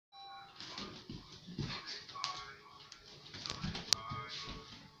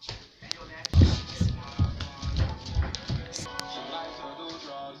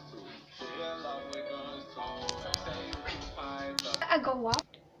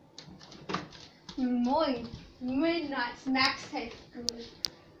Annoying. Midnight snacks taste good.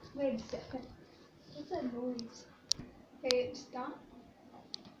 Wait a second. What's that noise? Okay, it's done.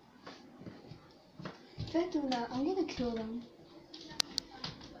 If I do that, I'm gonna kill them.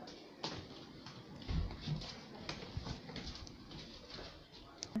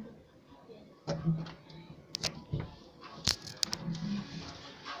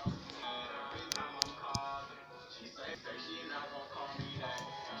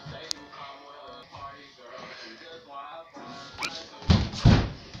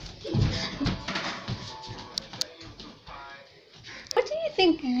 What do you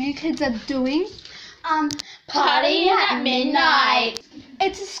think you kids are doing? Partying at midnight.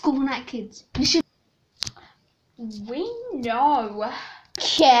 It's a school night, kids. You should. We know.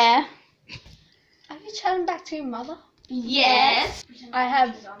 Yeah. Are you chatting back to your mother? Yes. I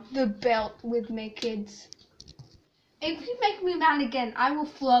have the belt with me, kids. If you make me mad again, I will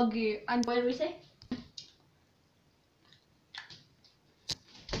flog you. And What did we say?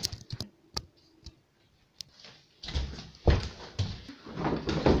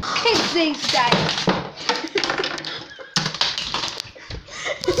 kids these days.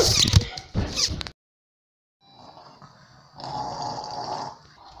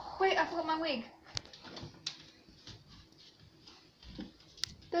 Wait, I forgot my wig.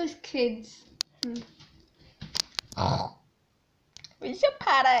 Those kids. We should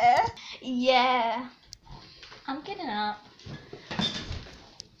party. Yeah. I'm getting up.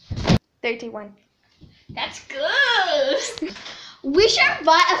 31. That's good. We should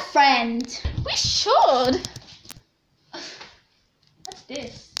invite a friend. We should. What's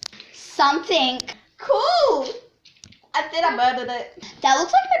this? Something. Cool. I think I murdered it. That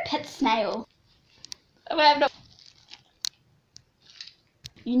looks like my pet snail. I have no.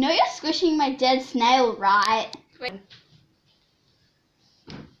 You know you're squishing my dead snail, right? Wait.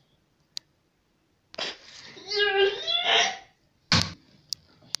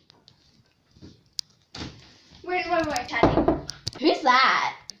 Wait. Chatting. Who's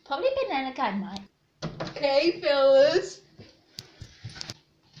that? Probably Banana Guy Mike. Okay, fellas.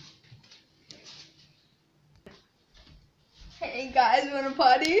 Hey guys, wanna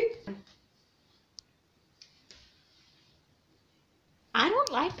party? I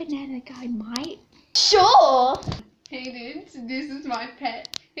don't like Banana Guy Mike. Sure. Hey dudes, this is my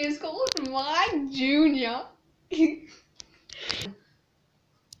pet. He's called Mike Junior. Wait.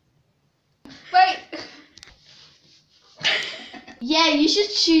 Yeah, you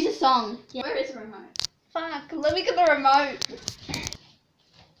should choose a song. Yeah. Where is the remote? Fuck, let me get the remote.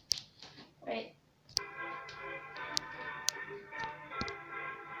 Wait.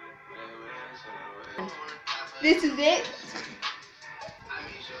 This is it.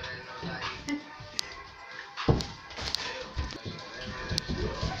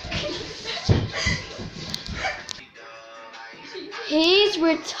 He's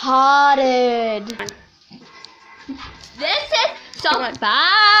retarded. This is so fun.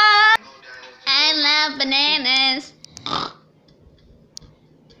 I love bananas.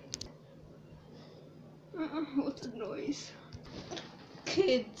 What's the noise?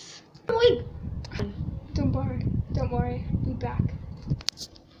 Kids. Wait. Don't worry. Be back.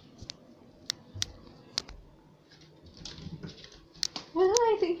 What do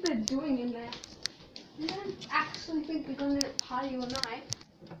I think they're doing in there? I don't actually think they're going to party all night.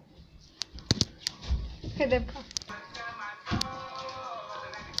 Okay, they've come.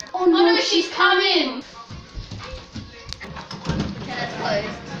 Oh no, she's coming. Okay, that's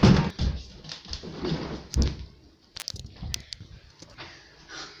closed.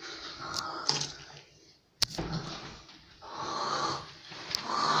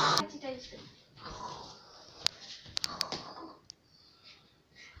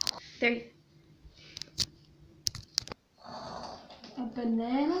 Three. A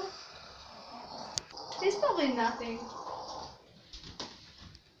banana? There's probably nothing.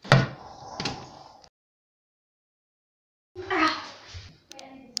 Ah.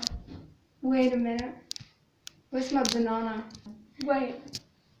 Wait a minute. Where's my banana? Wait,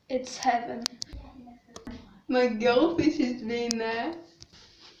 it's heaven. My goldfish has been there.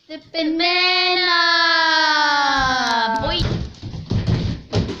 The banana boy.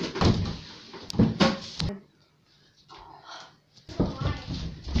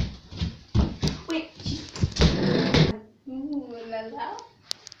 Wait. Ooh la la.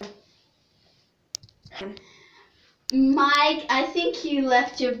 Mike, I think you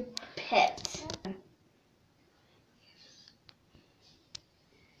left your pet.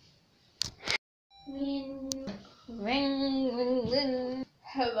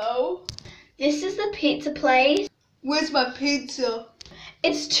 Hello? This is the pizza place. Where's my pizza?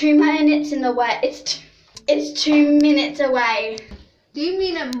 It's 2 minutes in the way. It's 2 minutes away. Do you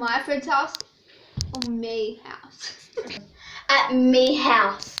mean at my friend's house or me house? At me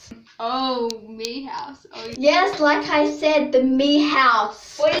house. Oh, me house. Oh, Yes, like I said, the me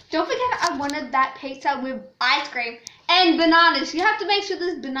house. don't forget I wanted that pizza with ice cream and bananas. You have to make sure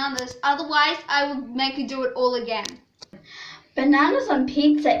there's bananas. Otherwise, I will make you do it all again. Bananas on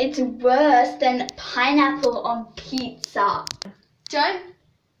pizza, it's worse than pineapple on pizza. Don't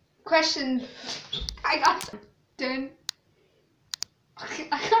question. Don't.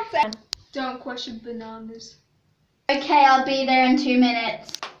 I can't say. Don't question bananas. Okay, I'll be there in 2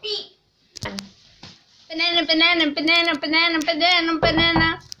 minutes. Banana, banana, banana, banana, banana,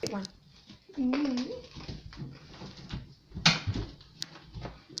 banana.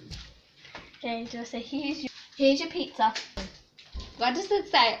 Okay, just say here's your pizza. What does it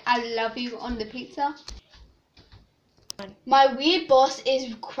say? I love you on the pizza. My weird boss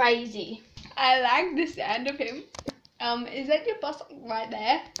is crazy. I like the sound of him. Is that your boss right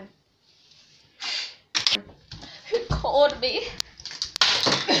there? Who called me?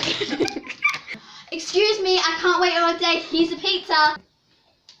 Excuse me, I can't wait all day. Here's the pizza.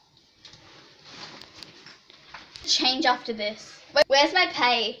 Change after this. Where's my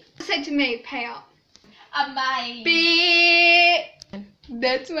pay? Say to me, pay up. My. Beep.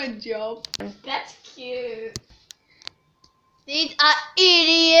 That's my job. That's cute. These are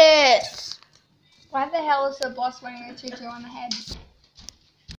idiots. Why the hell is the boss wearing a tutu on the head?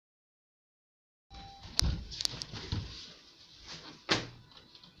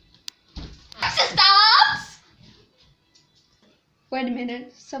 Sisters! Wait a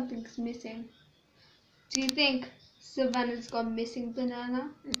minute, something's missing. Do you think Savannah's gone missing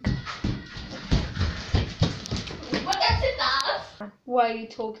banana? What is sisters? Why are you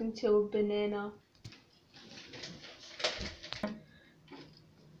talking to a banana?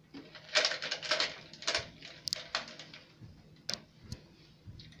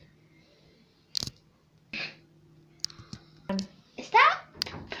 Is that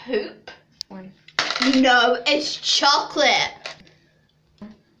poop? No, it's chocolate.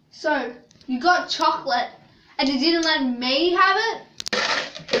 So, you got chocolate and you didn't let me have it?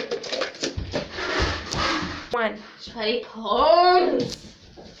 Sweaty palms.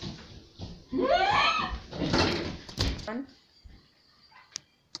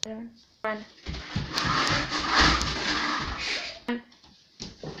 One.